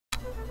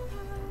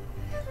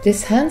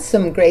This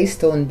handsome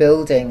greystone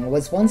building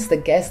was once the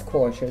guest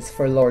quarters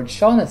for Lord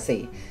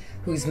Shaughnessy,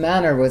 whose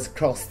manor was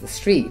across the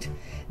street.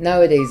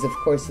 Nowadays, of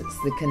course,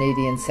 it's the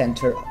Canadian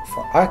Centre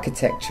for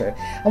Architecture.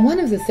 And one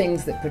of the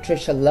things that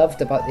Patricia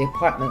loved about the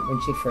apartment when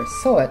she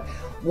first saw it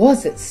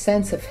was its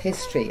sense of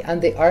history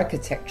and the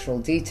architectural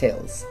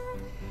details.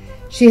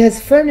 She has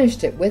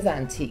furnished it with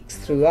antiques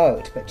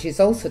throughout, but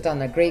she's also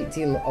done a great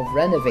deal of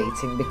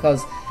renovating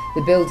because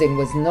the building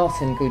was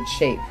not in good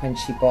shape when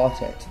she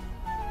bought it.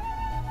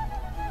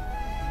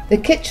 The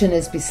kitchen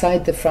is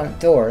beside the front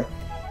door,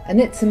 and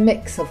it's a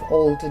mix of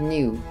old and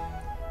new.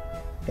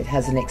 It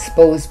has an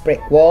exposed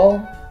brick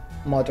wall,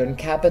 modern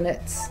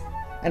cabinets,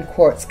 and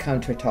quartz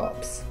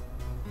countertops.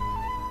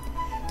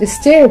 The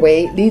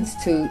stairway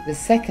leads to the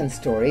second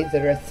story.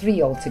 There are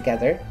 3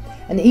 altogether,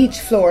 and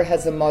each floor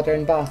has a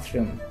modern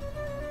bathroom.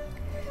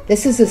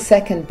 This is a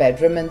second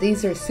bedroom, and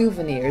these are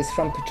souvenirs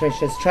from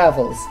Patricia's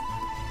travels.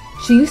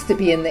 She used to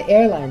be in the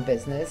airline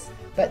business,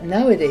 but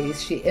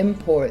nowadays she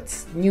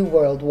imports New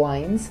World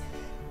wines,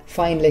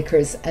 fine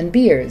liquors and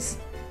beers,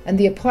 and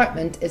the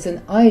apartment is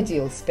an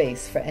ideal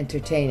space for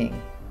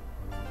entertaining.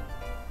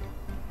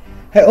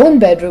 Her own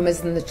bedroom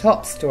is in the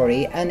top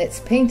story, and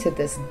it's painted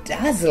this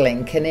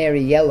dazzling canary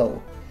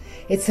yellow.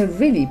 It's a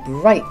really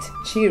bright,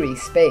 cheery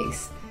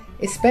space,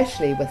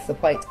 especially with the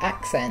white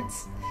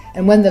accents,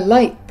 and when the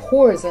light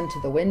pours into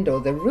the window,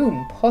 the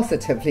room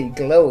positively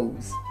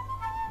glows.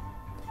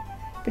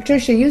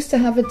 Patricia used to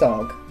have a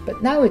dog,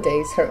 but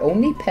nowadays her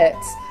only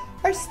pets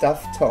are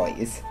stuffed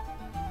toys.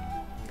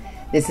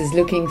 This is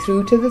looking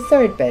through to the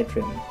third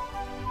bedroom.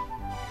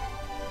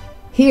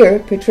 Here,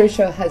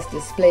 Patricia has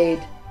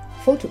displayed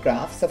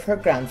photographs of her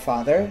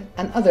grandfather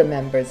and other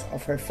members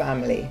of her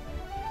family.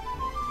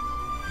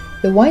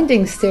 The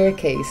winding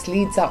staircase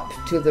leads up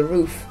to the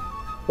roof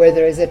where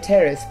there is a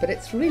terrace, but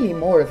it's really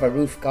more of a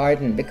roof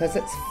garden because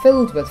it's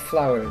filled with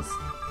flowers.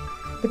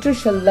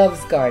 Patricia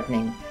loves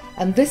gardening,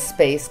 and this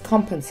space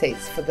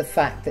compensates for the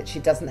fact that she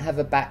doesn't have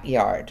a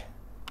backyard.